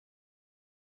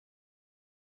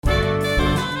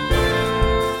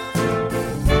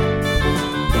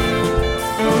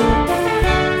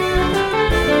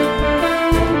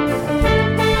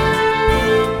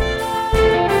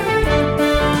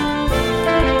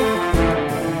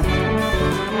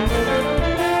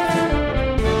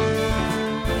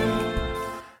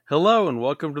Hello and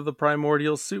welcome to the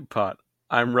Primordial Soup Pot.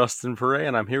 I'm Rustin Pere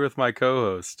and I'm here with my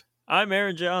co-host. I'm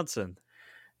Aaron Johnson.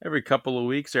 Every couple of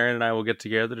weeks, Aaron and I will get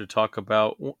together to talk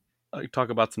about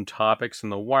some topics in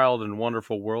the wild and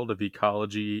wonderful world of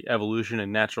ecology, evolution,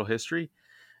 and natural history.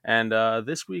 And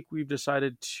this week we've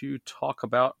decided to talk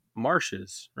about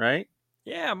marshes, right?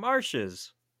 Yeah,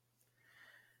 Marshes.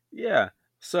 Yeah.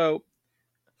 So,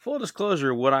 full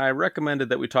disclosure, when I recommended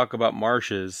that we talk about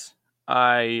marshes,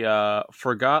 I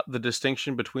forgot the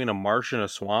distinction between a marsh and a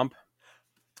swamp.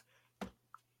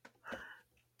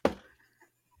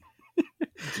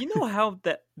 Do you know how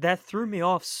that threw me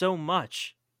off so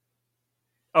much?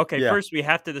 Okay, Yeah, first we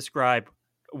have to describe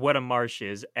what a marsh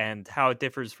is and how it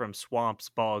differs from swamps,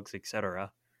 bogs,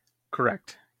 etc.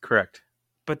 correct.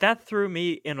 But that threw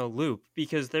me in a loop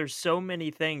because there's so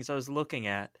many things I was looking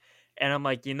at, and I'm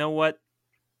like, you know what?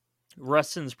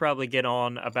 Rustin's probably get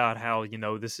on about how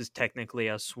this is technically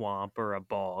a swamp or a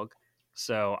bog.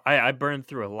 So I burned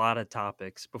through a lot of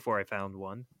topics before I found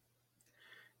one.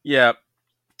 Yeah,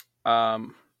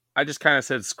 I just kind of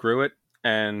said screw it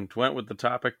and went with the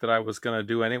topic that I was going to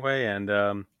do anyway.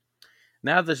 And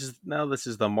now this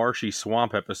is the marshy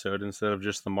swamp episode instead of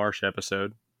just the marsh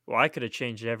episode. Well, I could have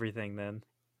changed everything then.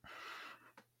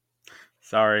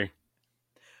 Sorry.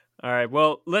 All right.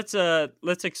 Well, let's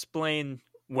explain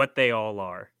what they all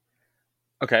are.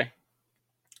 Okay.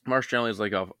 Marsh generally is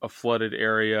like a flooded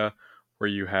area where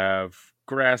you have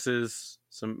grasses,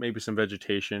 maybe some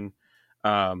vegetation.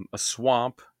 A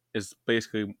swamp is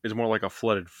more like a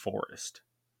flooded forest.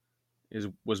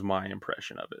 Was my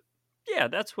impression of it. Yeah,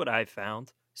 that's what I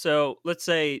found. So, let's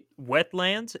say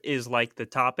wetlands is like the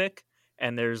topic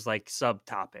and there's like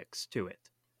subtopics to it.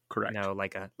 Correct.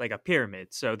 Like a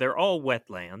pyramid. So, they're all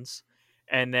wetlands.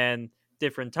 And then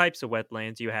different types of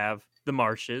wetlands, you have the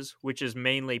marshes, which is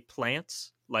mainly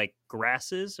plants like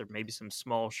grasses or maybe some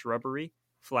small shrubbery,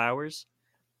 flowers,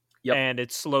 Yep. and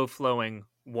it's slow flowing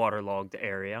waterlogged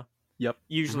area, Yep.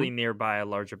 usually hmm nearby a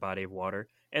larger body of water.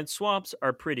 And swamps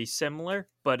are pretty similar,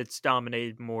 but it's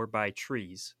dominated more by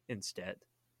trees instead.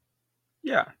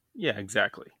 Yeah. Yeah.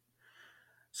 Exactly.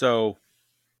 So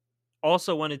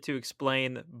Also, wanted to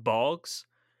explain bogs.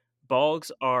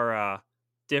 Bogs are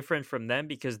different from them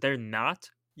because they're not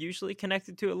usually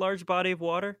connected to a large body of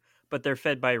water, but they're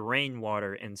fed by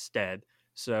rainwater instead.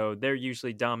 So they're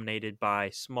usually dominated by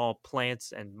small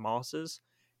plants and mosses.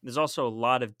 There's also a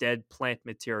lot of dead plant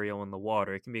material in the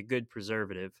water. It can be a good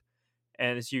preservative,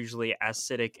 and it's usually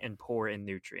acidic and poor in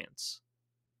nutrients.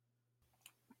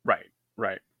 right.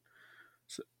 Right.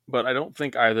 But I don't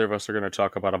think either of us are going to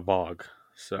talk about a bog.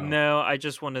 So No, I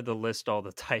just wanted to list all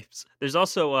the types. There's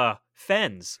also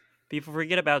fens. People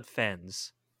forget about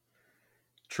fens,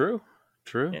 true,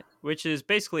 true. which is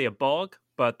basically a bog,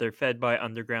 but they're fed by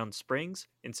underground springs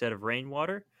instead of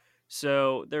rainwater.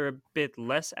 So they're a bit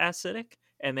less acidic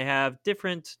and they have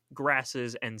different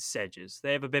grasses and sedges.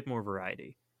 They have a bit more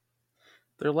variety.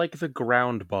 They're like the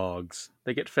ground bogs.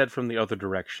 They get fed from the other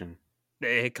direction.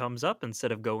 It comes up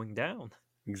instead of going down.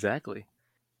 Exactly.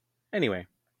 Anyway,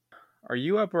 are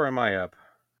you up or am I up?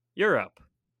 You're up.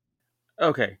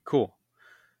 Okay, cool.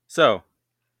 So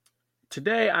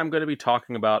today I'm going to be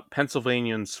talking about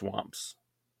Pennsylvanian swamps.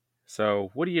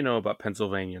 So what do you know about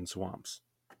Pennsylvanian swamps?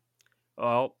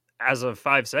 Well, as of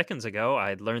 5 seconds ago,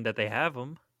 I'd learned that they have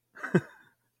them.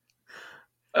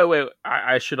 Oh wait,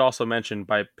 I should also mention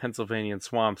by Pennsylvanian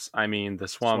swamps I mean the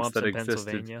swamps Swamps that in existed.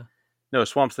 Pennsylvania. No,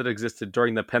 swamps that existed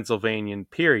during the Pennsylvanian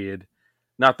period,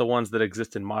 not the ones that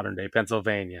exist in modern day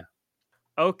Pennsylvania.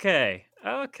 Okay.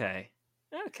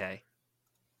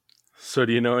 So,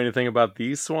 do you know anything about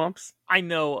these swamps? I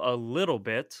know a little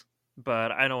bit,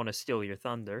 but I don't want to steal your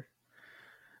thunder.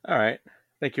 All right.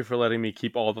 Thank you for letting me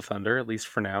keep all the thunder, at least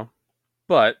for now.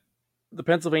 But the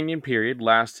Pennsylvanian period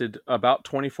lasted about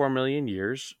 24 million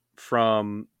years,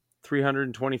 from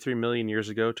 323 million years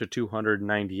ago to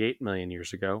 298 million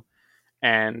years ago,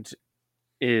 and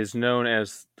is known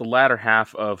as the latter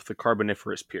half of the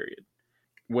Carboniferous period.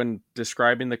 When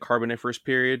describing the Carboniferous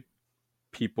period,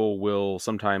 people will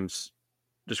sometimes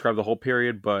describe the whole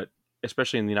period, but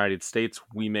especially in the United States,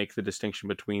 we make the distinction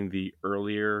between the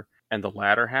earlier and the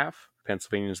latter half.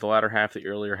 Pennsylvania is the latter half. The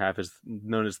earlier half is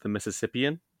known as the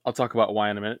Mississippian. I'll talk about why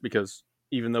in a minute, because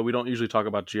even though we don't usually talk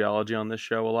about geology on this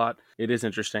show a lot, it is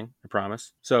interesting, I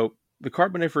promise. So the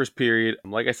Carboniferous period,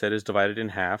 like I said, is divided in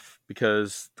half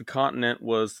because the continent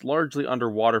was largely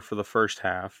underwater for the first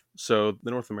half. So the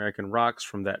North American rocks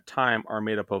from that time are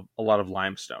made up of a lot of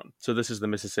limestone. So this is the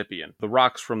Mississippian. The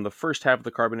rocks from the first half of the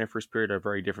Carboniferous period are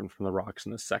very different from the rocks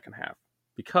in the second half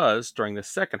because during the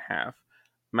second half,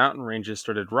 mountain ranges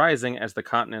started rising as the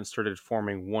continents started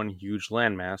forming one huge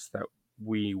landmass that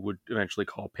we would eventually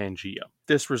call Pangaea.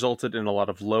 This resulted in a lot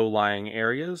of low-lying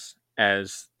areas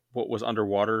as what was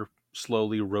underwater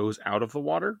slowly rose out of the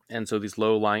water. And so these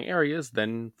low-lying areas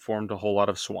then formed a whole lot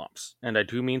of swamps. And I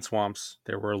do mean swamps.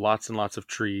 There were lots and lots of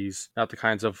trees, not the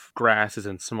kinds of grasses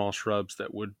and small shrubs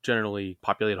that would generally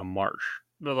populate a marsh.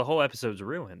 Well, the whole episode's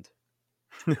ruined.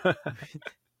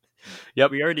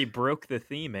 Yep. We already broke the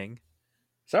theming.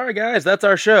 Sorry, guys, that's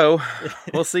our show.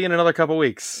 We'll see you in another couple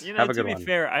weeks. You know, Have a to good be one.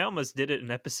 fair, I almost did it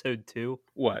in episode 2.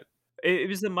 What? It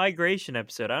was the migration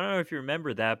episode. I don't know if you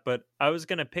remember that, but I was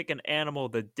going to pick an animal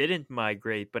that didn't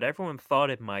migrate, but everyone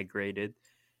thought it migrated.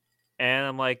 And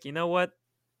I'm like, you know what?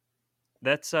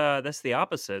 That's the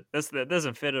opposite. That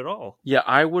doesn't fit at all. Yeah,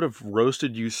 I would have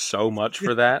roasted you so much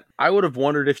for that. I would have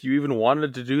wondered if you even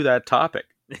wanted to do that topic.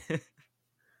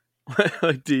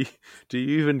 Like, do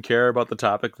you even care about the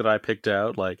topic that I picked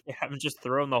out? Like, Yeah, I'm just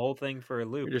throwing the whole thing for a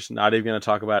loop. you're just not even going to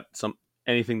talk about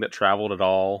anything that traveled at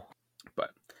all.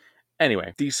 But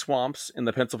anyway, these swamps in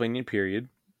the Pennsylvania period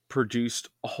produced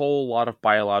a whole lot of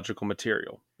biological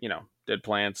material. You know, dead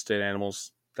plants, dead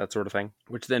animals, that sort of thing,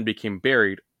 which then became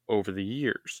buried over the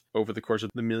years. Over the course of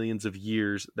the millions of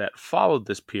years that followed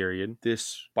this period,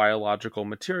 this biological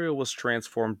material was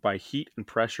transformed by heat and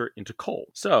pressure into coal.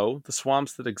 So, the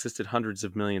swamps that existed hundreds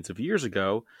of millions of years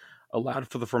ago allowed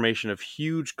for the formation of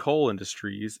huge coal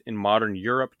industries in modern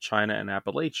Europe, China, and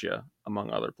Appalachia, among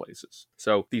other places.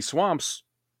 So, these swamps,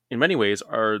 in many ways,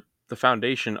 are the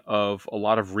foundation of a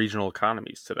lot of regional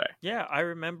economies today. Yeah, I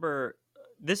remember.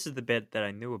 This is the bit that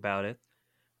I knew about it.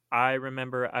 I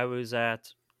remember I was at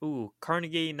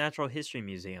Carnegie Natural History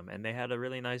Museum, and they had a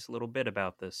really nice little bit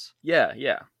about this.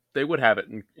 Yeah. They would have it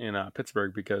in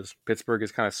Pittsburgh because Pittsburgh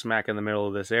is kind of smack in the middle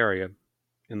of this area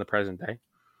in the present day.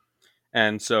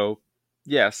 And so,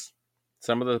 yes,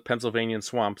 some of the Pennsylvanian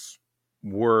swamps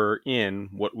were in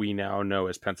what we now know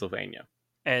as Pennsylvania.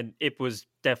 And it was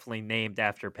definitely named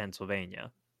after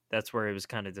Pennsylvania. That's where it was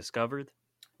kind of discovered.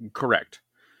 Correct.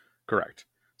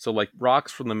 So, like,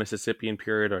 rocks from the Mississippian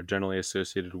period are generally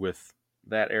associated with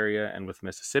that area and with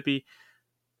Mississippi.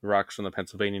 The rocks from the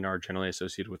Pennsylvanian are generally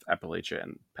associated with Appalachia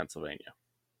and Pennsylvania.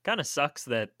 Kind of sucks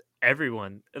that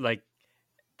everyone, like,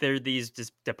 there are these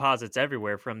deposits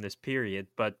everywhere from this period,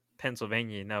 but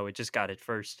Pennsylvania, no, it just got it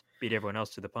first, beat everyone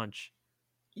else to the punch.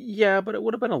 Yeah, but it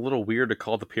would have been a little weird to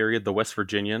call the period the West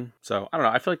Virginian. So, I don't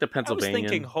know. I feel like the I was thinking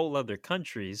Pennsylvanian. whole other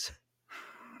countries.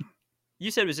 You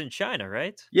said it was in China,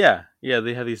 right? Yeah,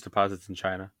 they have these deposits in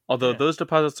China. Although Yeah. those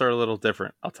deposits are a little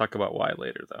different. I'll talk about why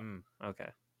later, though. Okay.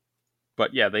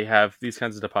 But yeah, they have these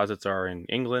kinds of deposits are in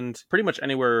England. Pretty much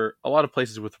anywhere, a lot of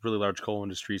places with really large coal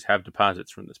industries have deposits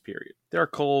from this period. There are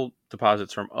coal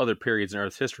deposits from other periods in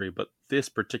Earth's history, but this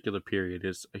particular period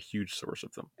is a huge source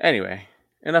of them. Anyway,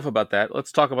 enough about that.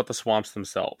 Let's talk about the swamps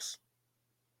themselves.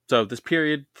 So this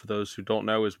period, for those who don't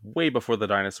know, is way before the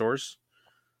dinosaurs.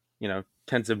 You know,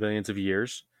 tens of millions of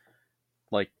years.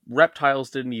 Like,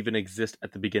 reptiles didn't even exist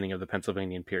at the beginning of the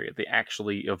Pennsylvanian period. They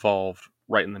actually evolved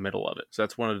right in the middle of it. So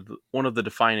that's one of the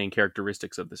defining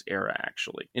characteristics of this era,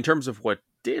 actually. In terms of what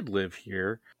did live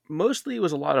here, mostly it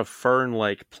was a lot of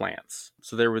fern-like plants.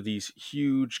 So there were these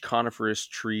huge coniferous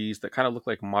trees that kind of look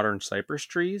like modern cypress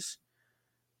trees.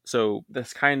 So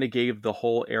this kind of gave the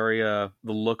whole area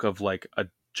the look of like a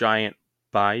giant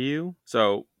bayou.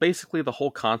 So basically the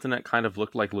whole continent kind of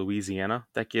looked like Louisiana.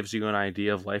 That gives you an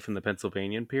idea of life in the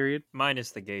Pennsylvanian period.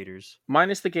 Minus the gators.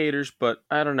 Minus the gators, but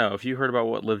I don't know. If you heard about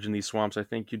what lived in these swamps, I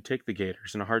think you'd take the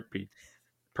gators in a heartbeat,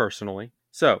 personally.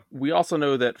 So, we also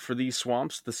know that for these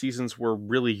swamps, the seasons were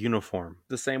really uniform,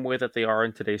 the same way that they are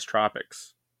in today's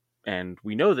tropics. And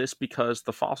we know this because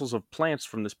the fossils of plants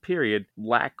from this period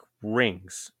lack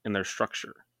rings in their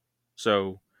structure.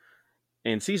 So,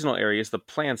 in seasonal areas, the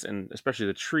plants and especially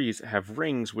the trees have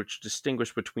rings which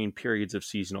distinguish between periods of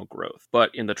seasonal growth. But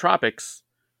in the tropics,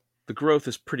 the growth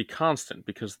is pretty constant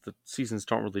because the seasons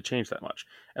don't really change that much,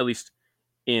 at least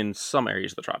in some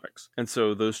areas of the tropics. And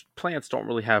so those plants don't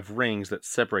really have rings that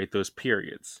separate those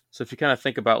periods. So if you kind of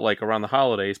think about like around the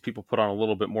holidays, people put on a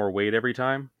little bit more weight every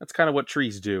time. That's kind of what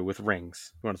trees do with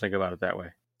rings. You want to think about it that way.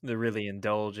 They're really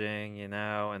indulging, and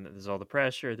there's all the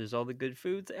pressure, there's all the good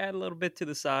foods, add a little bit to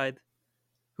the side.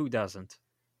 Who doesn't?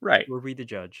 Right. Were we the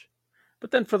judge?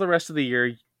 But then for the rest of the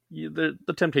year, the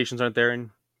temptations aren't there and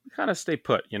you kind of stay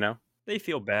put, you know? They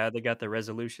feel bad. They got their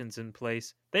resolutions in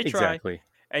place. They try. Exactly.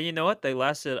 And you know what? They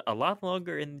lasted a lot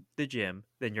longer in the gym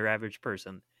than your average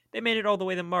person. They made it all the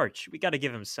way to March. We got to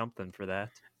give them something for that.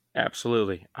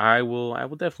 Absolutely. I will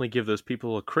definitely give those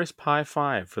people a crisp high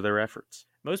five for their efforts.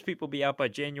 Most people be out by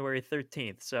January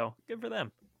 13th, so good for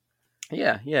them.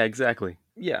 Yeah, exactly.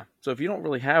 Yeah, so if you don't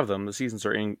really have them, the seasons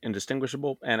are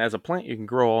indistinguishable, and as a plant, you can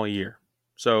grow all year.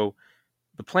 So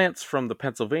the plants from the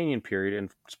Pennsylvanian period,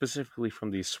 and specifically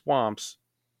from these swamps,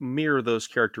 mirror those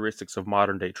characteristics of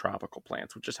modern day tropical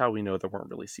plants, which is how we know there weren't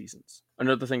really seasons.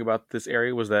 Another thing about this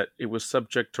area was that it was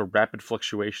subject to rapid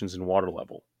fluctuations in water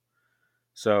level.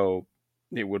 So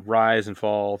it would rise and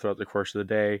fall throughout the course of the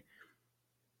day,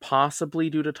 possibly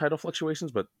due to tidal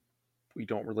fluctuations, but we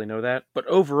don't really know that. But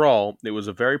overall, it was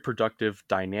a very productive,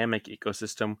 dynamic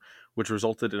ecosystem, which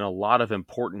resulted in a lot of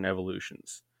important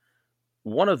evolutions.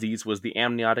 One of these was the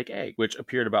amniotic egg, which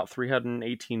appeared about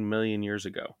 318 million years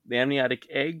ago. The amniotic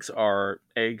eggs are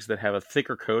eggs that have a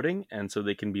thicker coating, and so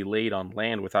they can be laid on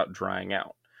land without drying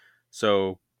out.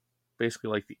 So basically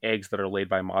like the eggs that are laid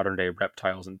by modern day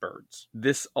reptiles and birds.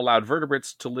 This allowed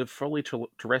vertebrates to live fully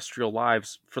terrestrial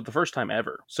lives for the first time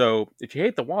ever. So if you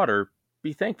hate the water,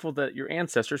 be thankful that your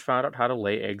ancestors found out how to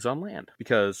lay eggs on land,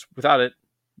 because without it,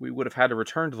 we would have had to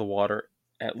return to the water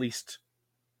at least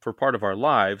for part of our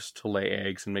lives to lay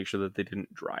eggs and make sure that they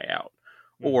didn't dry out,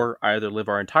 Hmm. or either live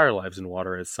our entire lives in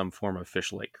water as some form of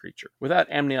fish like creature. Without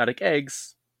amniotic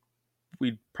eggs,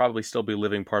 we'd probably still be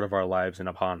living part of our lives in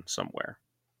a pond somewhere.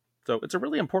 So it's a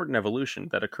really important evolution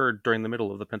that occurred during the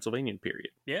middle of the Pennsylvanian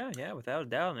period. Yeah, yeah, without a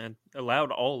doubt, and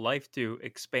allowed all life to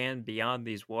expand beyond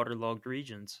these waterlogged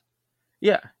regions.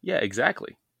 Yeah,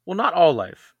 exactly. Well, not all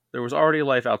life. There was already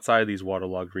life outside these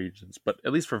waterlogged regions, but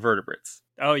at least for vertebrates.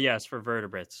 Oh, yes, for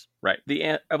vertebrates. Right.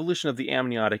 The evolution of the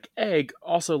amniotic egg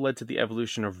also led to the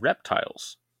evolution of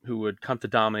reptiles, who would come to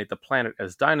dominate the planet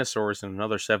as dinosaurs in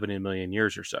another 70 million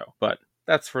years or so. But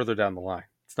that's further down the line.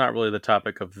 It's not really the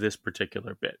topic of this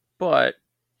particular bit. But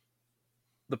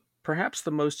perhaps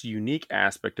the most unique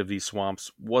aspect of these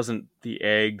swamps wasn't the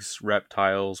eggs,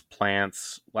 reptiles,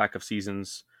 plants, lack of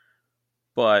seasons,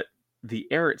 but the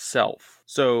air itself.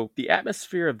 So, the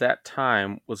atmosphere of that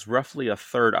time was roughly a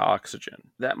third oxygen.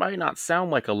 That might not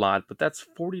sound like a lot, but that's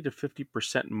 40 to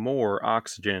 50% more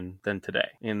oxygen than today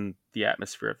in the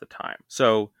atmosphere of the time.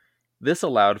 So, this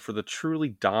allowed for the truly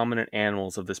dominant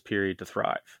animals of this period to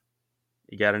thrive.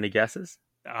 You got any guesses?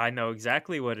 I know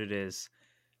exactly what it is.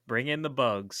 Bring in the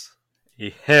bugs.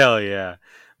 Hell yeah.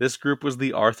 This group was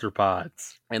the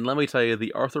arthropods. And let me tell you,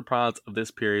 the arthropods of this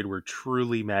period were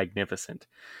truly magnificent.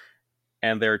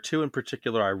 And there are two in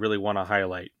particular I really want to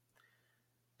highlight.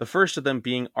 The first of them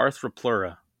being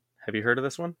Arthroplura. Have you heard of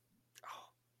this one?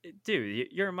 Dude,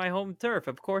 you're in my home turf.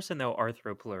 Of course I know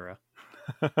Arthroplura.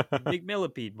 Big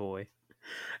millipede boy.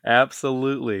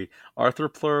 Absolutely.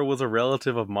 Arthroplura was a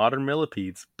relative of modern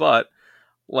millipedes, but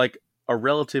like a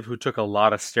relative who took a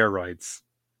lot of steroids.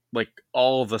 Like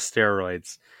all the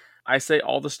steroids. I say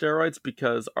all the steroids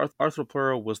because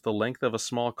Arthroplura was the length of a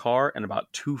small car and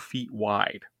about 2 feet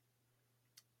wide.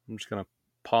 I'm just going to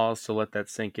pause to let that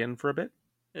sink in for a bit.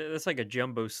 That's like a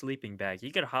jumbo sleeping bag.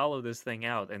 You could hollow this thing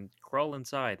out and crawl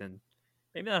inside and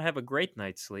maybe not have a great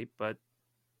night's sleep, but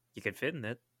you could fit in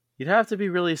it. You'd have to be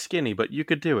really skinny, but you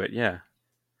could do it, yeah.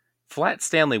 Flat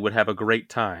Stanley would have a great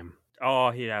time.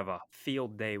 Oh, he'd have a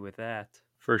field day with that.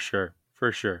 For sure,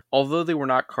 for sure. Although they were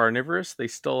not carnivorous, they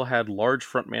still had large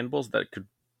front mandibles that could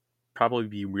probably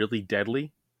be really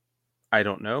deadly. I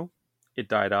don't know. It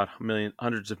died out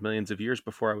hundreds of millions of years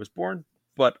before I was born,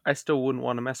 but I still wouldn't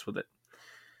want to mess with it.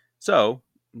 So,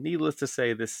 needless to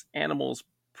say, this animal is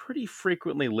pretty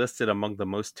frequently listed among the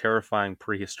most terrifying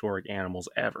prehistoric animals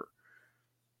ever.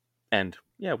 And,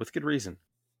 yeah, with good reason.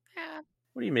 Eh,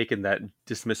 What are you making that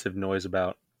dismissive noise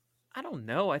about? I don't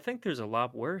know. I think there's a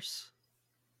lot worse.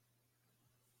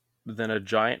 Than a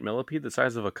giant millipede the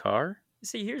size of a car?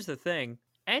 See, here's the thing.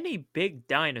 Any big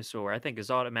dinosaur, I think,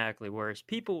 is automatically worse.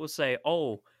 People will say,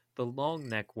 oh, the long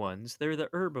neck ones, they're the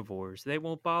herbivores. They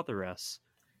won't bother us.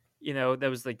 You know, that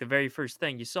was like the very first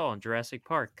thing you saw in Jurassic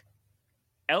Park.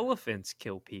 Elephants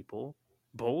kill people,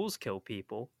 bulls kill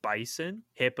people, bison,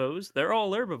 hippos, they're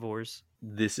all herbivores.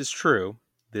 This is true.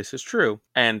 This is true.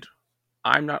 And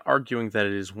I'm not arguing that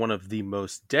it is one of the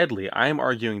most deadly. I am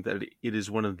arguing that it is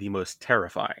one of the most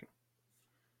terrifying.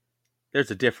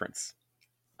 There's a difference.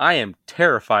 I am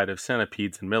terrified of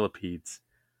centipedes and millipedes,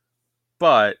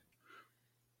 but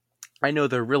I know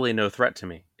they're really no threat to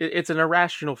me. It's an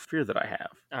irrational fear that I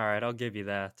have, All right, I'll give you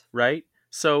that. right?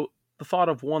 So the thought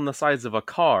of one the size of a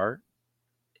car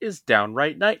is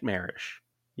downright nightmarish.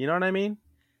 You know what I mean?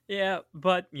 Yeah,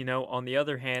 but, you know, on the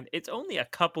other hand, it's only a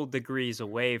couple degrees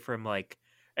away from like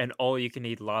an all you can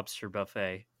eat lobster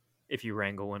buffet if you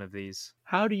wrangle one of these.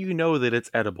 How do you know that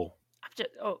it's edible?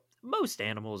 Most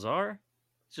animals are.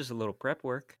 It's just a little prep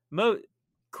work.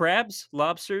 Crabs,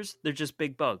 lobsters, they're just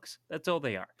big bugs. That's all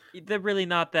they are. They're really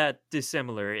not that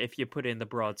dissimilar if you put it in the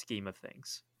broad scheme of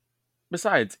things.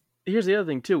 Besides, here's the other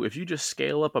thing too. If you just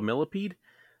scale up a millipede,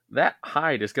 that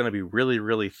hide is going to be really,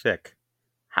 really thick.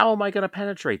 How am I going to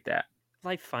penetrate that?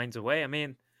 Life finds a way. I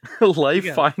mean, you Life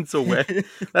got. finds a way.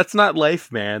 That's not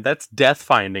life, man. That's death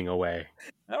finding a way.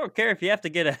 I don't care if you have to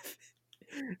get a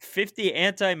 50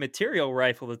 anti-material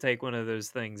rifle to take one of those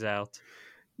things out.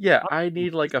 Yeah, I'll I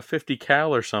need like a 50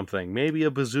 cal or something, maybe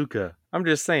a bazooka. I'm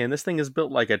just saying, this thing is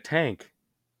built like a tank.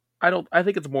 I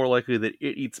think it's more likely that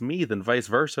it eats me than vice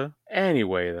versa.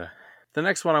 Anyway, the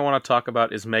next one I want to talk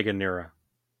about is Meganura.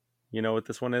 You know what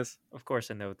this one is? Of course,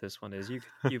 I know what this one is.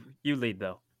 You lead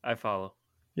though. I follow.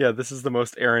 Yeah, this is the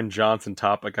most Aaron Johnson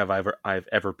topic I've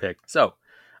ever picked. So,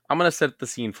 I'm gonna set the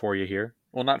scene for you here.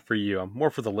 Well, not for you. I'm more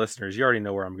for the listeners. You already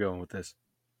know where I'm going with this.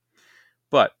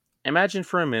 But imagine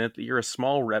for a minute that you're a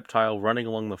small reptile running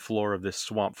along the floor of this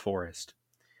swamp forest.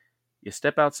 You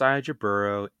step outside your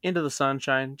burrow into the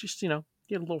sunshine, just get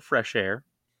a little fresh air.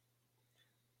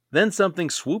 Then something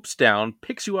swoops down,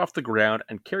 picks you off the ground,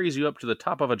 and carries you up to the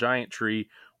top of a giant tree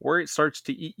where it starts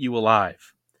to eat you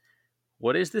alive.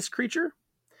 What is this creature?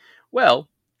 Well,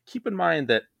 keep in mind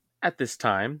that at this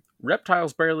time,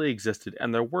 reptiles barely existed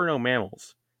and there were no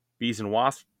mammals. Bees and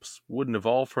wasps wouldn't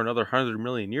evolve for another 100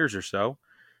 million years or so.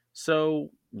 So,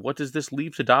 what does this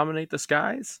leave to dominate the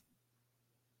skies?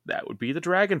 That would be the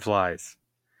dragonflies.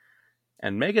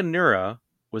 And Meganura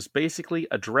was basically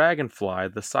a dragonfly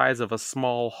the size of a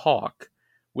small hawk,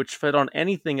 which fed on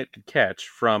anything it could catch,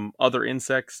 from other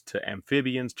insects to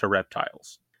amphibians to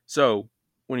reptiles. So,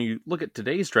 when you look at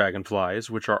today's dragonflies,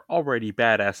 which are already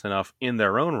badass enough in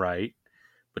their own right,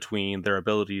 between their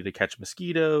ability to catch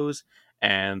mosquitoes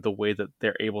and the way that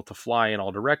they're able to fly in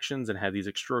all directions and have these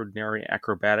extraordinary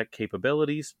acrobatic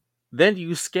capabilities, then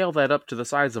you scale that up to the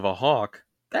size of a hawk.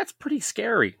 That's pretty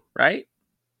scary, right?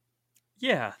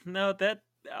 Yeah, no, that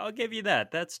I'll give you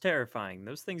that. That's terrifying.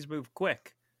 Those things move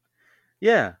quick.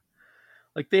 Yeah.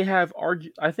 Like they have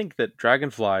I think that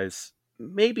dragonflies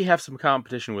maybe have some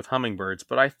competition with hummingbirds,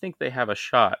 but I think they have a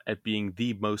shot at being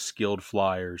the most skilled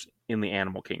flyers in the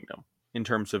animal kingdom in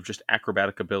terms of just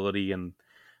acrobatic ability and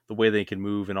the way they can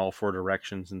move in all four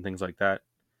directions and things like that.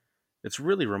 It's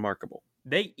really remarkable.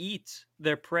 They eat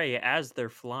their prey as they're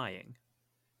flying,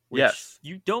 which Yes,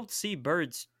 you don't see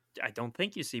birds. I don't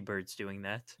think you see birds doing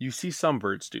that. you see some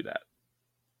birds do that.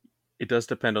 It does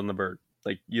depend on the bird.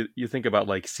 Like you think about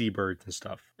like seabirds and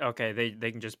stuff. Okay,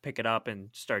 they can just pick it up and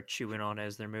start chewing on it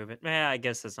as they're moving. I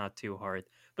guess that's not too hard.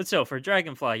 But still, for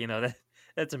dragonfly,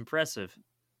 that's impressive.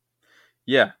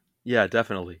 Yeah, yeah,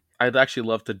 definitely. I'd actually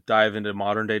love to dive into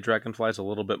modern day dragonflies a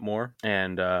little bit more,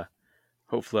 and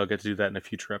hopefully I'll get to do that in a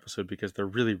future episode because they're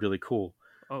really, really cool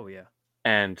Oh yeah.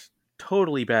 and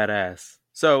totally badass.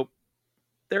 So,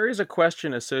 there is a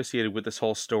question associated with this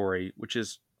whole story, which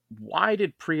is why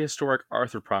did prehistoric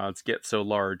arthropods get so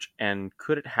large and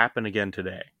could it happen again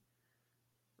today?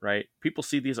 Right? People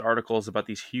see these articles about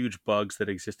these huge bugs that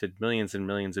existed millions and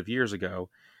millions of years ago,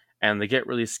 and they get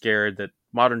really scared that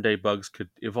modern day bugs could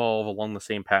evolve along the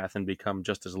same path and become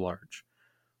just as large.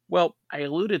 Well, I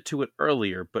alluded to it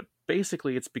earlier, but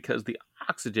basically it's because the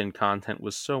oxygen content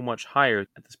was so much higher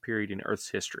at this period in Earth's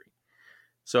history.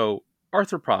 So,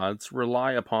 arthropods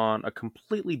rely upon a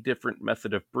completely different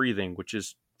method of breathing, which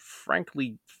is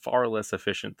frankly far less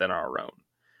efficient than our own.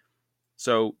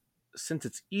 So, since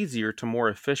it's easier to more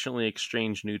efficiently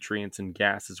exchange nutrients and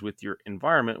gases with your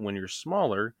environment when you're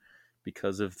smaller,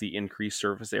 because of the increased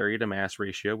surface area to mass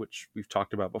ratio, which we've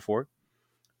talked about before,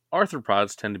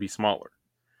 arthropods tend to be smaller.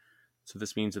 So,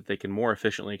 this means that they can more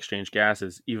efficiently exchange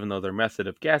gases, even though their method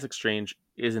of gas exchange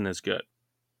isn't as good.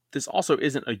 This also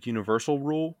isn't a universal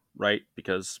rule, right?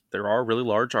 Because there are really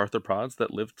large arthropods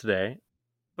that live today.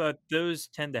 But those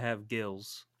tend to have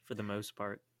gills for the most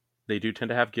part. They do tend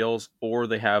to have gills, or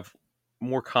they have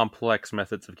more complex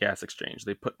methods of gas exchange.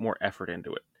 They put more effort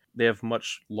into it. They have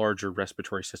much larger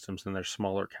respiratory systems than their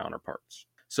smaller counterparts.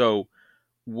 So,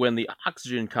 when the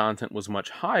oxygen content was much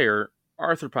higher,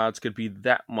 arthropods could be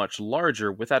that much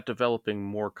larger without developing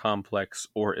more complex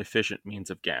or efficient means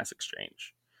of gas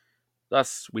exchange.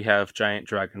 Thus, we have giant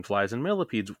dragonflies and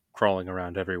millipedes crawling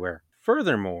around everywhere.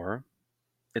 Furthermore,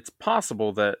 it's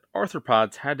possible that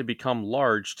arthropods had to become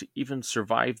large to even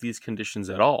survive these conditions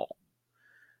at all.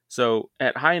 So,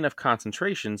 at high enough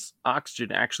concentrations,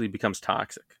 oxygen actually becomes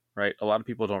toxic, right? A lot of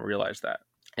people don't realize that.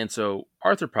 And so,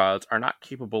 arthropods are not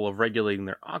capable of regulating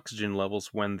their oxygen levels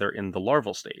when they're in the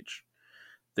larval stage.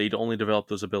 They'd only develop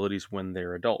those abilities when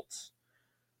they're adults.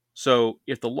 So,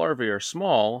 if the larvae are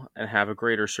small and have a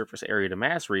greater surface area to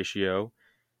mass ratio,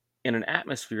 in an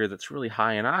atmosphere that's really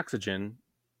high in oxygen,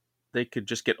 they could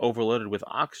just get overloaded with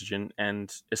oxygen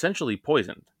and essentially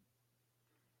poisoned.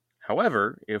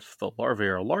 However, if the larvae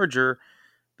are larger,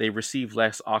 they receive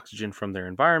less oxygen from their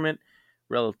environment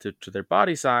relative to their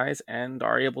body size and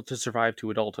are able to survive to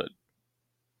adulthood.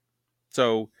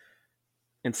 So,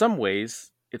 in some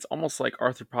ways, it's almost like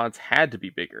arthropods had to be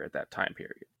bigger at that time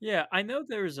period. Yeah, I know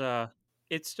there's a.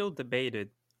 It's still debated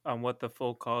on what the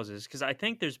full cause is because I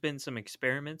think there's been some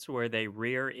experiments where they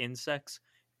rear insects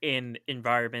in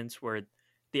environments where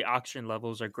the oxygen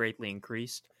levels are greatly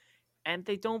increased, and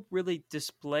they don't really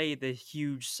display the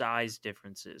huge size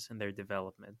differences in their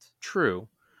development. True.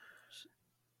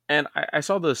 And I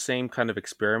saw those same kind of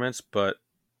experiments, but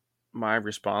my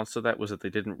response to that was that they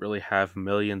didn't really have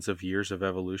millions of years of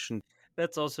evolution.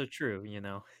 That's also true, you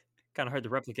know. Kind of hard to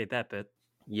replicate that bit.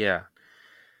 Yeah,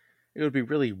 it would be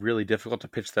really, really difficult to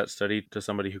pitch that study to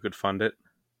somebody who could fund it.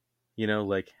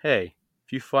 Like, hey,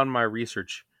 if you fund my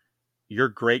research, your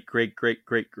great, great, great,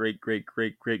 great, great, great,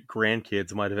 great, great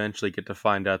grandkids might eventually get to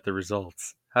find out the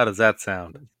results. How does that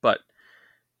sound? But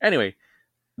anyway,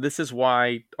 this is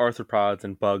why arthropods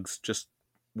and bugs just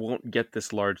won't get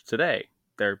this large today.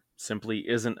 There simply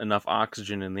isn't enough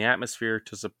oxygen in the atmosphere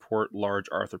to support large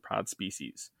arthropod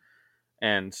species.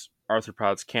 And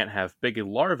arthropods can't have big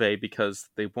larvae because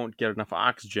they won't get enough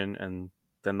oxygen and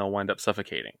then they'll wind up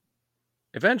suffocating.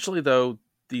 Eventually, though,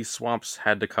 these swamps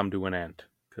had to come to an end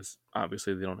because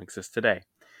obviously they don't exist today.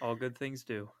 All good things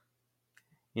do.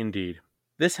 Indeed.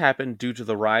 This happened due to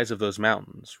the rise of those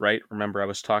mountains, right? Remember, I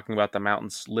was talking about the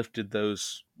mountains lifted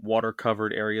those water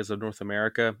covered areas of North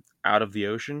America out of the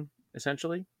ocean,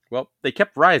 essentially? Well, they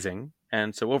kept rising,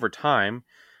 and so over time,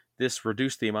 this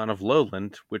reduced the amount of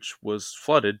lowland which was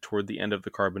flooded toward the end of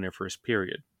the Carboniferous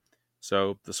period.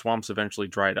 So the swamps eventually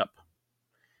dried up.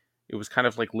 It was kind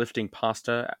of like lifting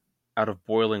pasta out of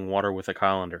boiling water with a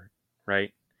colander,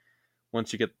 right?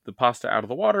 Once you get the pasta out of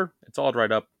the water, it's all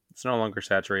dried up, it's no longer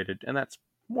saturated, and that's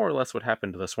more or less what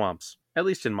happened to the swamps. At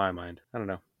least in my mind. I don't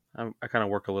know. I kind of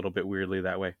work a little bit weirdly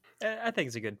that way. I think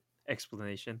it's a good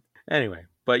explanation. Anyway,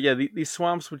 but yeah, these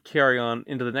swamps would carry on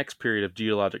into the next period of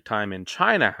geologic time in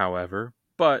China, however,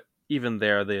 but even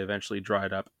there they eventually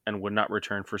dried up and would not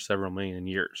return for several million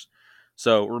years.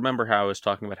 So remember how I was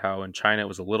talking about how in China it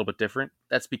was a little bit different?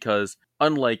 That's because,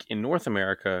 unlike in North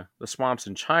America, the swamps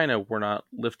in China were not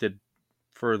lifted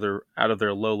further out of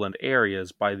their lowland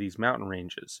areas by these mountain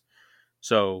ranges.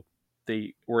 So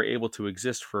they were able to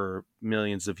exist for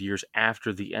millions of years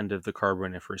after the end of the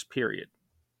Carboniferous period,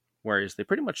 whereas they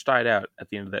pretty much died out at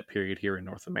the end of that period here in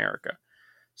North America.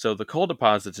 So the coal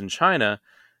deposits in China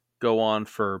go on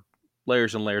for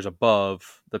layers and layers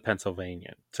above the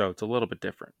Pennsylvanian, so it's a little bit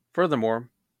different. Furthermore,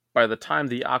 by the time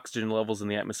the oxygen levels in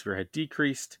the atmosphere had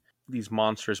decreased, these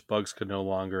monstrous bugs could no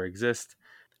longer exist.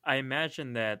 I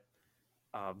imagine that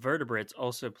vertebrates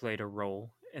also played a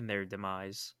role in their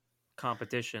demise.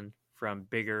 Competition from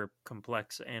bigger,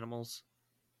 complex animals.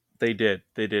 They did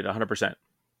 100%.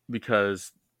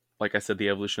 Because, like I said, the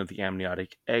evolution of the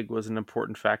amniotic egg was an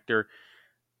important factor.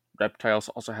 Reptiles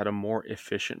also had a more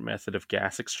efficient method of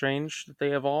gas exchange that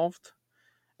they evolved,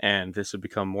 and this would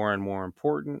become more and more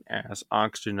important as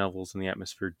oxygen levels in the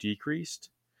atmosphere decreased.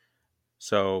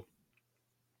 So,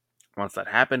 once that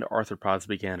happened, arthropods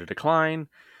began to decline.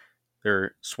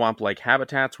 Their swamp-like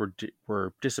habitats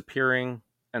were disappearing,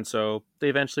 and so they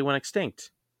eventually went extinct.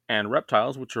 And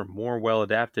reptiles, which are more well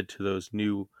adapted to those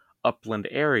new upland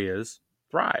areas,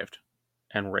 thrived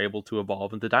and were able to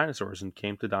evolve into dinosaurs and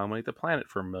came to dominate the planet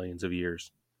for millions of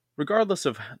years. Regardless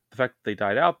of the fact that they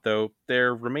died out, though,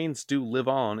 their remains do live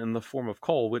on in the form of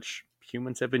coal, which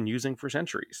humans have been using for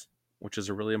centuries, which is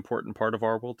a really important part of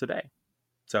our world today.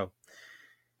 So,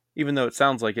 even though it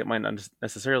sounds like it might not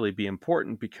necessarily be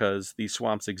important because these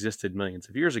swamps existed millions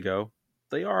of years ago,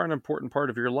 they are an important part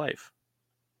of your life.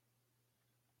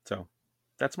 So,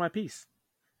 that's my piece.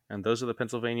 And those are the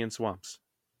Pennsylvanian swamps.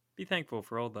 Be thankful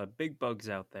for all the big bugs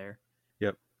out there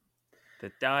Yep.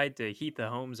 that died to heat the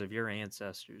homes of your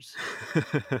ancestors.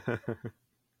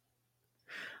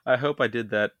 I hope I did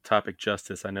that topic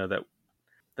justice. I know that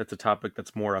that's a topic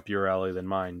that's more up your alley than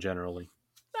mine generally.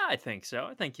 I think so.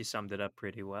 I think you summed it up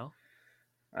pretty well.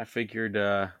 I figured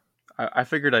I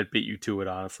figured I'd beat you to it,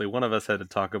 honestly. One of us had to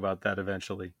talk about that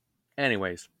eventually.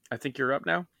 Anyways, I think you're up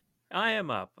now. I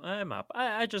am up. I am up.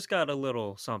 I just got a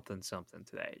little something something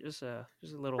today. Just a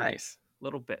Nice.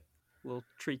 little bit. Little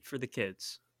treat for the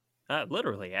kids.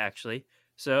 Literally actually.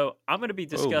 So, I'm going to be Oh,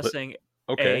 discussing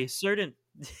okay. a certain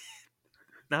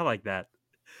not like that.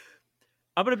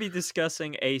 I'm going to be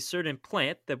discussing a certain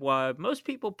plant that while most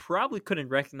people probably couldn't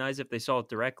recognize if they saw it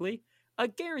directly,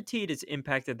 guaranteed it's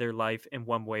impacted their life in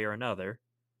one way or another.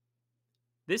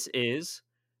 This is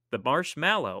the Marsh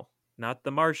Mallow, not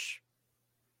the marsh.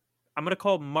 I'm gonna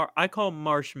call I call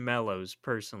marshmallows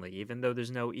personally, even though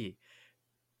there's no e.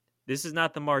 This is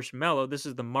not the marshmallow. This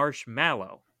is the marsh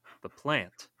mallow, the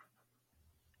plant.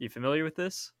 You familiar with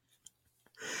this?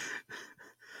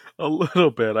 A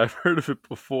little bit. I've heard of it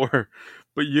before,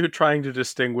 but you trying to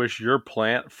distinguish your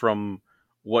plant from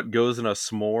what goes in a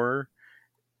s'more.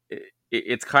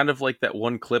 It's kind of like that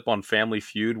one clip on Family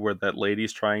Feud where that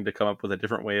lady's trying to come up with a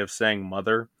different way of saying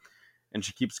mother, and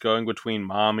she keeps going between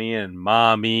mommy and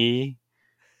mommy.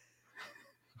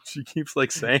 She keeps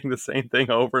like saying the same thing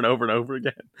over and over and over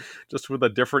again, just with a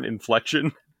different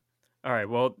inflection. All right.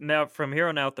 Well, now from here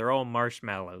on out, they're all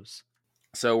marshmallows.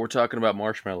 So we're talking about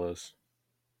marshmallows.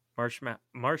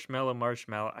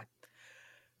 Marshmallow.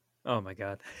 Oh my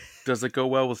god, Does it go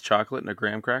well with chocolate and a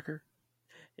graham cracker?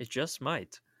 it just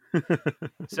might.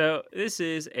 So this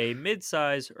is a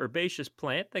mid-sized herbaceous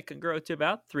plant that can grow to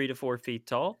about 3 to 4 feet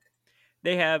tall.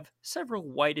 They have several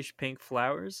whitish pink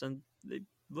flowers, and they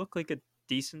look like a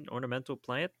decent ornamental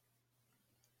plant.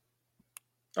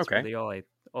 That's Okay. really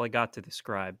all I got to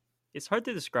describe. It's hard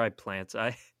to describe plants.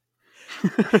 I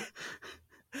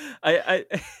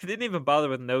didn't even bother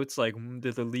with notes like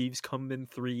do the leaves come in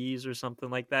threes or something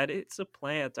like that. It's a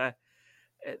plant.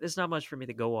 There's not much for me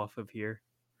to go off of here.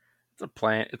 It's a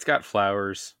plant. It's got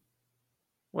flowers.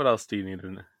 What else do you need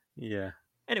to know? Yeah.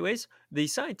 Anyways, the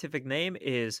scientific name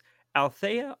is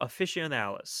Althea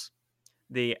officinalis.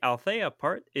 The Althea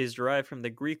part is derived from the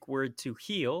Greek word to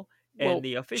heal, and Well,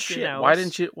 the shit. officinalis.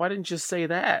 Why didn't you say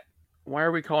that? Why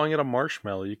are we calling it a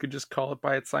marshmallow? You could just call it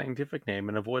by its scientific name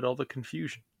and avoid all the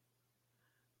confusion.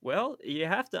 Well, you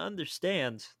have to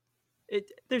understand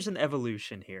it. There's an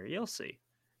evolution here. You'll see.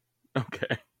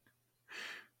 Okay.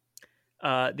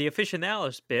 The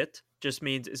officinalis bit just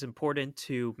means it's important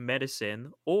to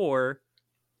medicine or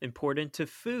important to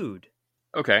food.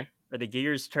 Okay. Are the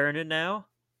gears turning now?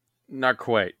 Not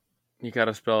quite. You got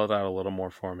to spell it out a little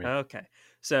more for me. Okay.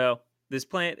 So this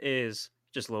plant is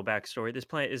just a little backstory. This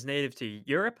plant is native to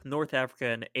Europe, North Africa,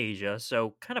 and Asia.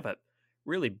 So kind of a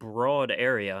really broad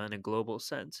area in a global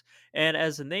sense. And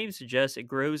as the name suggests, it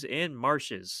grows in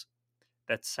marshes.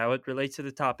 That's how it relates to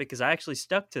the topic, because I actually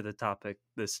stuck to the topic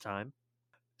this time.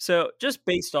 So, just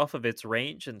based off of its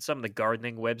range and some of the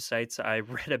gardening websites I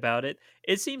read about it,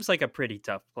 it seems like a pretty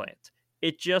tough plant.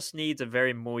 It just needs a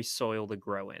very moist soil to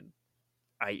grow in,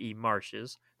 i.e.,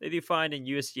 marshes. They do find in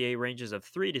USDA ranges of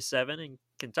 3 to 7 and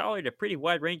can tolerate a pretty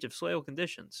wide range of soil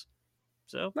conditions.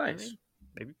 So, I Nice. mean,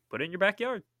 maybe put it in your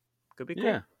backyard. Could be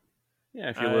Yeah. cool. Yeah,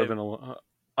 if you Uh, live in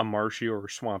a marshy or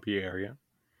swampy area.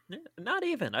 Not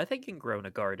even. I think it can grow in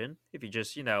a garden if you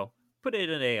just, put it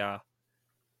in a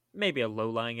maybe a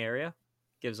low-lying area.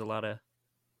 Gives a lot of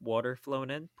water flowing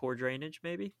in, poor drainage,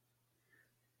 maybe.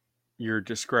 You're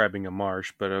describing a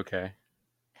marsh, but okay.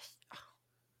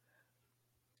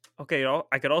 Okay,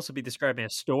 I could also be describing a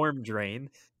storm drain.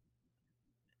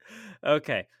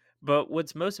 Okay, but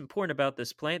what's most important about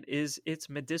this plant is its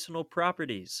medicinal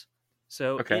properties.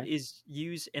 So it Okay. is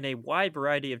used in a wide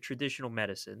variety of traditional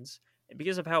medicines. And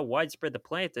because of how widespread the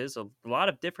plant is, a lot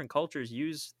of different cultures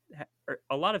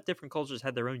a lot of different cultures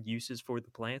had their own uses for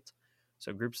the plant.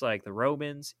 So groups like the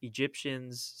Romans,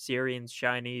 Egyptians, Syrians,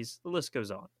 Chinese, the list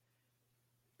goes on.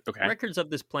 Okay. Records of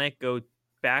this plant go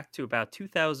back to about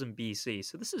 2000 BC,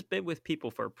 so this has been with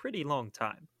people for a pretty long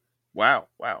time. Wow.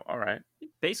 Wow. All right.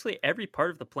 Basically, every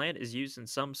part of the plant is used in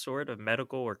some sort of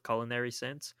medical or culinary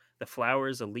sense. The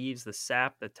flowers, the leaves, the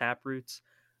sap, the taproots.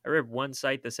 I read one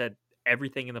site that said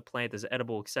everything in the plant is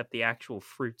edible except the actual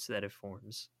fruits that it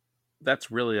forms.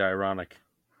 That's really ironic.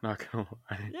 Not gonna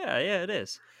lie. Yeah, it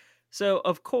is. So,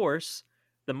 of course,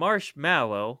 the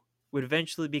marshmallow would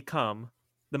eventually become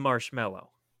the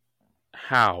marshmallow.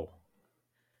 How?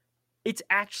 It's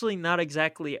actually not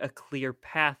exactly a clear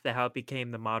path to how it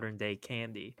became the modern day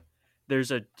candy.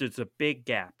 There's a big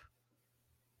gap.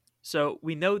 So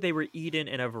we know they were eaten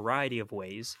in a variety of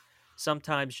ways,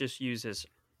 sometimes just used as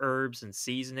herbs and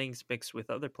seasonings mixed with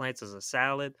other plants as a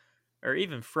salad, or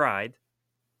even fried.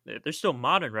 There's still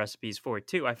modern recipes for it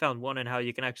too. I found one on how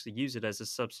you can actually use it as a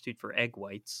substitute for egg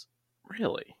whites.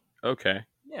 Really? Okay.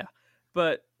 Yeah.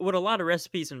 But what a lot of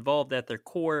recipes involved at their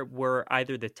core were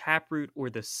either the taproot or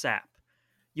the sap.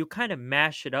 You kind of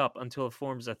mash it up until it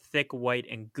forms a thick, white,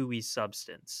 and gooey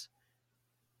substance.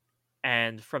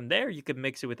 And from there, you could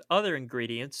mix it with other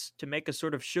ingredients to make a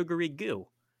sort of sugary goo.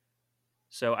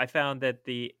 So I found that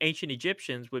the ancient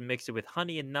Egyptians would mix it with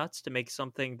honey and nuts to make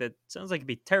something that sounds like it'd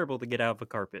be terrible to get out of a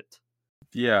carpet.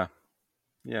 Yeah.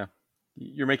 Yeah.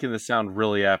 You're making this sound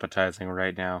really appetizing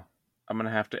right now. I'm going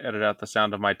to have to edit out the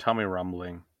sound of my tummy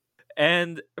rumbling.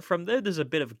 And from there's a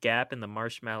bit of gap in the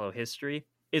marshmallow history.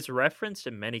 It's referenced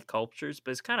in many cultures,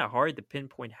 but it's kind of hard to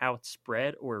pinpoint how it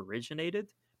spread or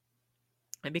originated.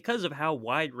 And because of how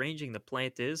wide ranging the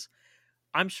plant is,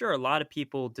 I'm sure a lot of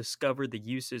people discovered the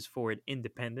uses for it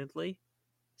independently.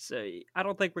 So I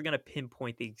don't think we're going to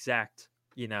pinpoint the exact,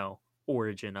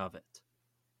 origin of it.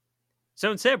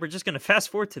 So instead, we're just going to fast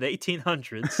forward to the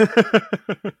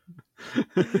 1800s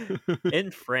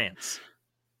in France.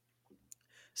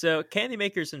 So candy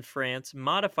makers in France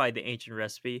modified the ancient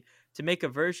recipe to make a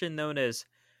version known as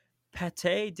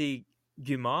pâté de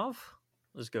guimauve.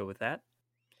 Let's go with that,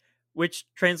 which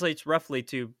translates roughly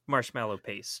to marshmallow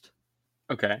paste.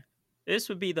 Okay. This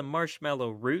would be the marshmallow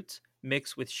root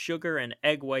mixed with sugar and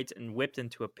egg whites and whipped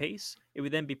into a paste. It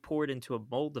would then be poured into a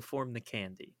mold to form the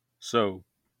candy. So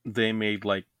they made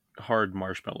like hard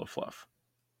marshmallow fluff.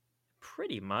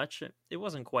 Pretty much. It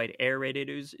wasn't quite aerated,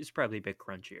 it's probably a bit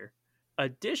crunchier.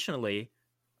 Additionally,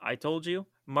 I told you,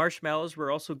 marshmallows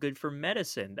were also good for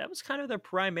medicine. That was kind of their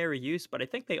primary use, but I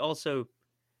think they also.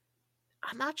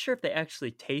 I'm not sure if they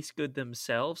actually taste good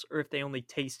themselves or if they only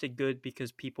tasted good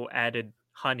because people added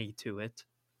honey to it.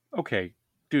 Okay,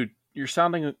 dude, you're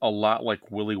sounding a lot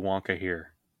like Willy Wonka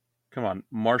here. Come on,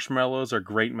 marshmallows are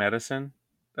great medicine.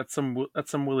 That's some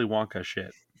Willy Wonka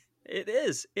shit. It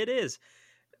is. It is.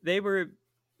 They were.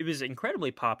 It was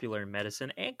incredibly popular in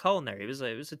medicine and culinary. It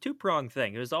was a two pronged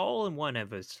thing. It was all in one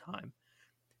of its time.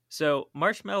 So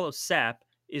marshmallow sap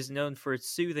is known for its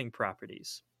soothing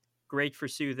properties. Great for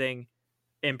soothing,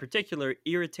 in particular,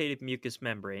 irritated mucous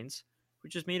membranes,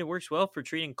 which just mean it works well for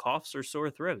treating coughs or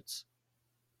sore throats.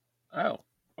 Oh,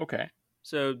 okay.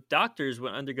 So doctors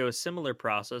would undergo a similar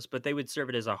process, but they would serve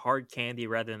it as a hard candy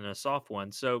rather than a soft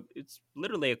one. So it's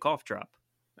literally a cough drop.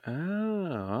 Oh,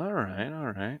 all right,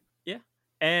 all right. Yeah.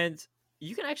 And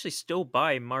you can actually still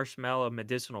buy marshmallow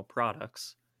medicinal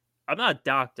products. I'm not a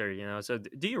doctor, so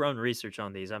do your own research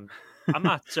on these. I'm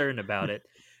not certain about it.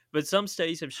 But some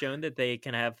studies have shown that they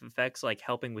can have effects like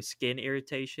helping with skin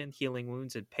irritation, healing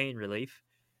wounds, and pain relief.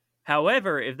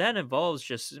 However, if that involves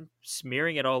just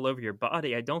smearing it all over your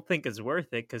body, I don't think it's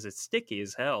worth it because it's sticky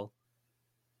as hell.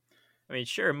 I mean,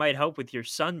 sure, it might help with your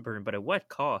sunburn, but at what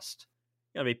cost?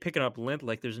 You gotta be picking up lint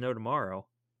like there's no tomorrow.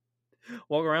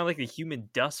 Walk around like a human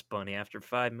dust bunny after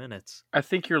 5 minutes. I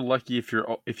think you're lucky if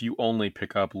you only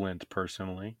pick up lint.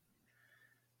 Personally,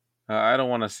 I don't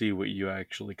want to see what you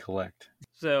actually collect.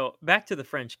 So, back to the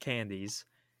French candies.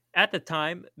 At the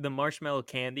time, the marshmallow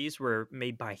candies were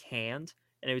made by hand,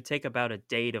 and it would take about a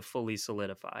day to fully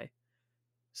solidify.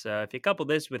 So, if you couple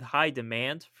this with high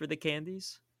demand for the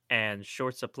candies and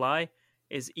short supply,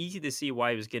 it's easy to see why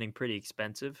it was getting pretty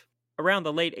expensive. Around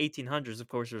the late 1800s, of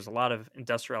course, there's a lot of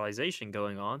industrialization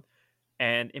going on,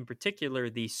 and in particular,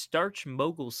 the starch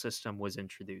mogul system was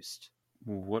introduced.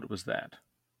 What was that?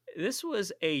 This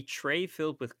was a tray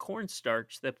filled with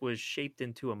cornstarch that was shaped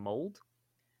into a mold.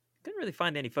 Couldn't really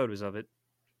find any photos of it.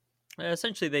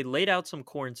 Essentially, they laid out some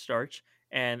cornstarch,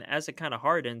 and as it kind of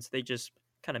hardens, they just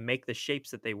kind of make the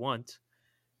shapes that they want.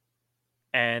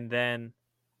 And then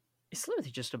it's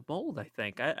literally just a mold, I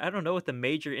think. I don't know what the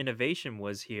major innovation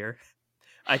was here.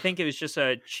 I think it was just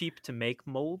a cheap to make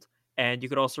mold, and you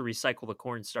could also recycle the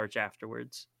cornstarch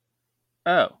afterwards.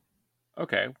 Oh,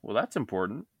 okay. Well, that's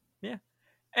important. Yeah.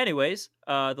 Anyways,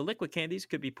 the liquid candies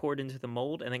could be poured into the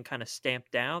mold and then kind of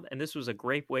stamped down, and this was a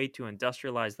great way to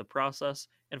industrialize the process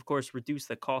and, of course, reduce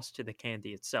the cost to the candy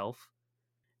itself.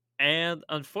 And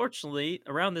unfortunately,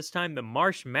 around this time, the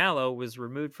marshmallow was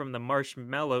removed from the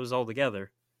marshmallows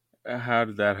altogether. How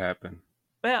did that happen?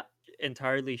 Well,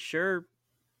 entirely sure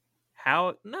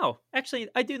how. No, actually,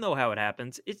 I do know how it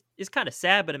happens. It's kind of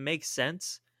sad, but it makes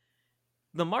sense.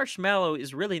 The marshmallow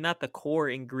is really not the core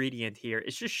ingredient here.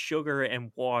 It's just sugar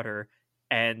and water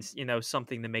and,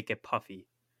 something to make it puffy.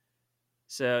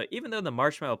 So even though the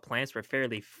marshmallow plants were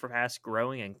fairly fast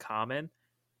growing and common,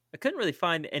 I couldn't really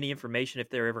find any information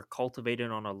if they were ever cultivated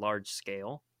on a large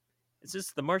scale. It's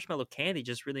just the marshmallow candy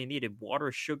just really needed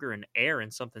water, sugar, and air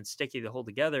and something sticky to hold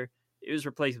together. It was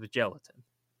replaced with gelatin.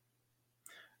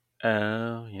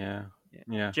 Oh, yeah. Yeah.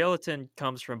 Yeah. Gelatin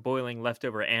comes from boiling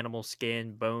leftover animal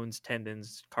skin, bones,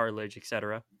 tendons, cartilage,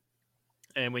 etc.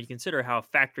 And when you consider how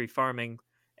factory farming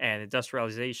and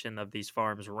industrialization of these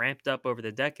farms ramped up over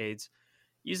the decades,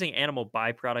 using animal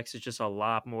byproducts is just a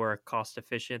lot more cost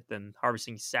efficient than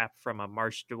harvesting sap from a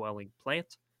marsh dwelling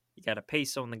plant. You got to pay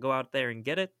someone to go out there and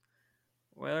get it,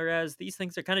 whereas these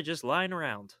things are kind of just lying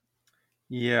around.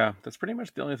 Yeah, that's pretty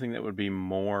much the only thing that would be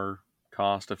more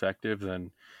cost effective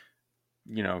than,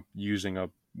 using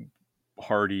a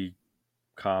hardy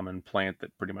common plant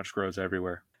that pretty much grows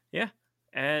everywhere. Yeah.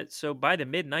 So by the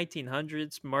mid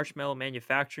 1900s, marshmallow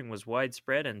manufacturing was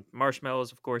widespread, and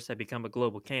marshmallows, of course, had become a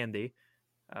global candy.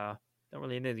 Uh, don't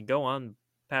really need to go on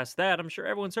past that. I'm sure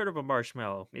everyone's heard of a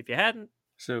marshmallow. If you hadn't,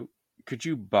 So, could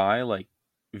you buy like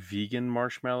vegan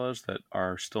marshmallows that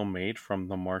are still made from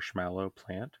the marshmallow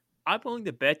plant? I'm willing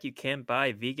to bet you can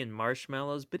buy vegan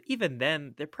marshmallows, but even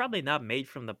then, they're probably not made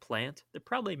from the plant. They're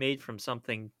probably made from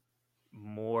something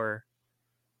more,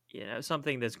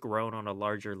 something that's grown on a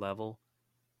larger level.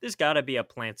 There's got to be a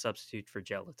plant substitute for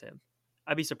gelatin.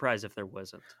 I'd be surprised if there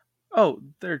wasn't. Oh,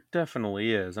 there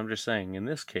definitely is. I'm just saying, in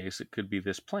this case, it could be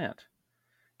this plant.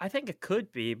 I think it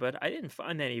could be, but I didn't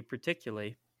find any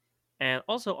particularly. And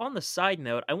also, on the side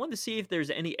note, I wanted to see if there's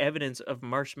any evidence of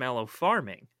marshmallow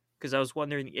farming because I was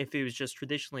wondering if it was just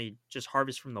traditionally just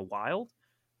harvest from the wild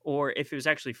or if it was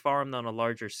actually farmed on a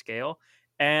larger scale.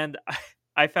 And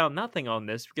I found nothing on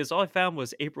this because all I found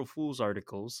was April Fool's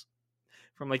articles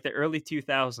from like the early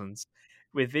 2000s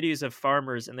with videos of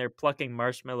farmers and they're plucking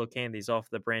marshmallow candies off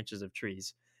the branches of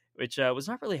trees, which was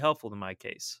not really helpful in my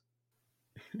case.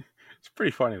 It's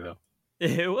pretty funny though.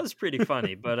 It was pretty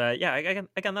funny, but yeah,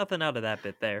 I got nothing out of that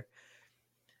bit there.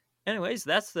 Anyways,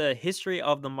 that's the history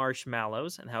of the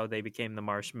marshmallows and how they became the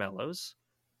marshmallows.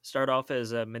 Start off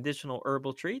as a medicinal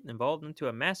herbal treat and evolved into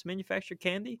a mass manufactured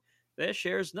candy that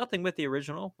shares nothing with the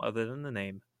original other than the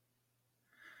name.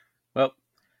 Well,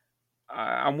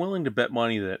 I'm willing to bet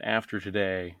money that after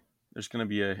today, there's going to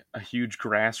be a huge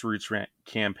grassroots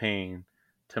campaign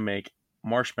to make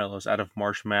marshmallows out of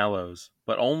marshmallows,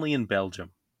 but only in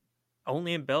Belgium.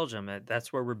 Only in Belgium,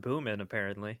 that's where we're booming,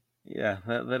 apparently. Yeah,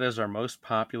 that is our most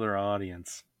popular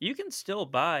audience. You can still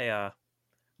buy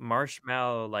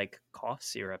marshmallow like cough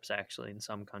syrups actually in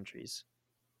some countries.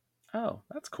 Oh,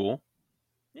 that's cool.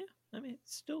 Yeah, I mean,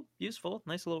 it's still useful.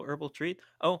 Nice little herbal treat.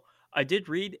 Oh, I did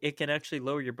read it can actually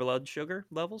lower your blood sugar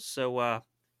levels. So if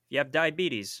you have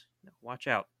diabetes, watch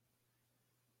out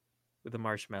with the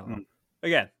marshmallow. Mm,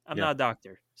 Again, I'm yeah. not a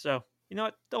doctor. So, you know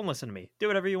what? Don't listen to me. Do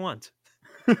whatever you want.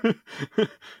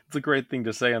 It's a great thing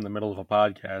to say in the middle of a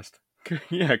podcast.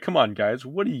 Yeah, come on, guys.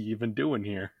 What are you even doing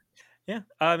here? Yeah.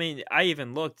 I mean, I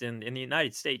even looked in the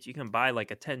United States, you can buy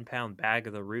like a 10-pound bag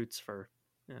of the roots for,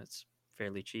 it's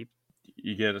fairly cheap.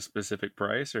 You get a specific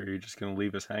price, or are you just going to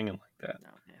leave us hanging like that? No,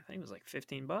 I think it was like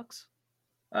 $15.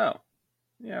 Oh,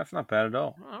 yeah, that's not bad at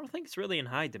all. I don't think it's really in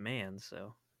high demand.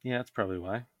 So, Yeah, that's probably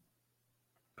why.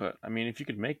 But, I mean, if you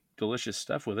could make delicious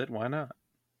stuff with it, why not?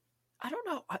 I don't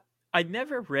know. I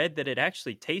never read that it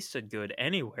actually tasted good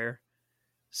anywhere.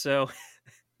 So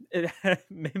it,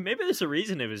 maybe there's a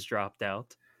reason it was dropped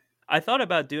out. I thought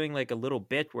about doing like a little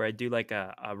bit where I do like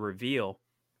a reveal,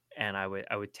 and I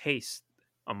would taste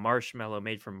a marshmallow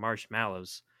made from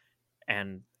marshmallows,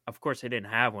 and of course I didn't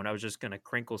have one. I was just gonna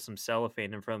crinkle some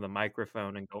cellophane in front of the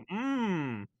microphone and go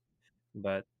mmm,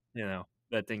 but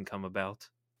that didn't come about.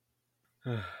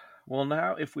 Well,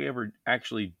 now, if we ever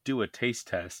actually do a taste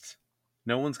test,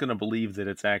 no one's going to believe that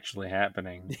it's actually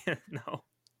happening. No.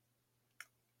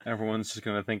 Everyone's just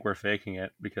going to think we're faking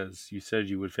it because you said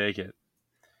you would fake it.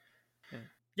 Yeah.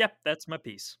 Yep, that's my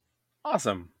piece.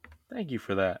 Awesome. Thank you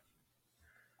for that.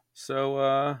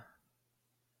 So,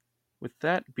 with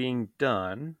that being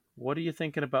done, what are you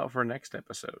thinking about for next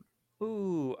episode?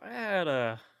 Ooh, I had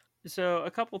a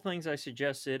couple things I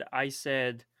suggested. I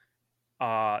said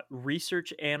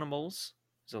research animals.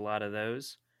 There's a lot of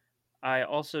those. I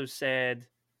also said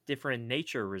different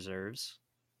nature reserves.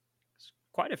 There's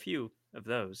quite a few of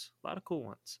those. A lot of cool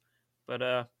ones. But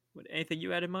anything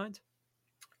you had in mind?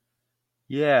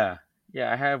 Yeah,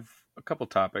 I have a couple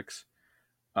topics.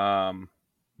 Um,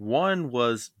 One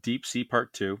was deep sea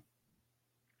part two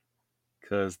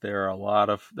because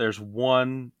there's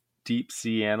one deep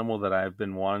sea animal that I've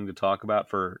been wanting to talk about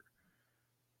for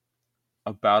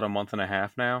about a month and a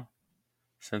half now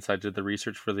since I did the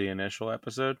research for the initial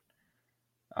episode.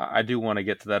 I do want to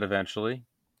get to that eventually.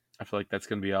 I feel like that's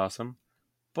going to be awesome.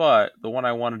 But the one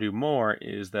I want to do more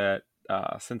is that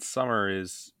since summer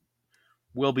is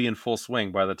will be in full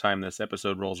swing by the time this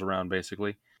episode rolls around,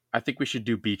 basically, I think we should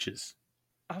do beaches.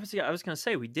 Obviously, I was going to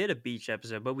say we did a beach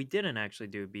episode, but we didn't actually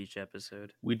do a beach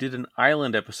episode. We did an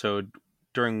island episode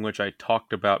during which I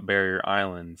talked about barrier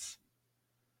islands,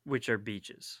 Which are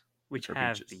beaches. Which which are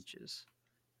have beaches. beaches.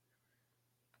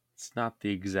 It's not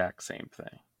the exact same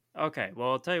thing. Okay,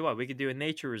 well, I'll tell you what. We could do a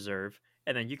nature reserve,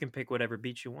 and then you can pick whatever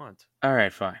beach you want. All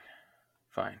right, fine.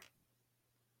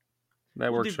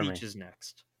 That We'll works do for me. beaches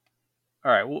next.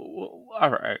 All right. All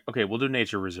right. Okay, we'll do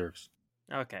nature reserves.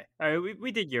 Okay. All right,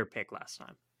 we did your pick last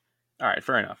time. All right.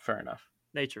 Fair enough.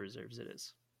 Nature reserves it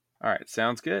is. All right.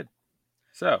 Sounds good.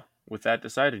 So, with that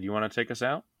decided, you want to take us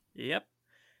out? Yep.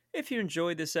 If you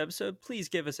enjoyed this episode, please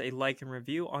give us a like and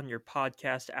review on your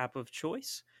podcast app of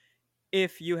choice.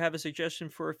 If you have a suggestion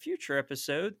for a future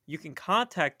episode, you can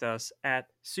contact us at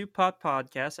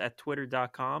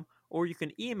souppodpodcast@twitter.com, or you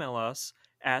can email us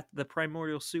at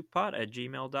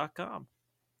theprimordialsouppod@gmail.com.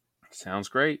 Sounds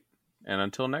great. And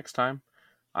until next time,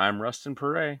 I'm Rustin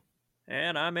Perret.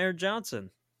 And I'm Aaron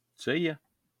Johnson. See ya.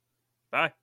 Bye.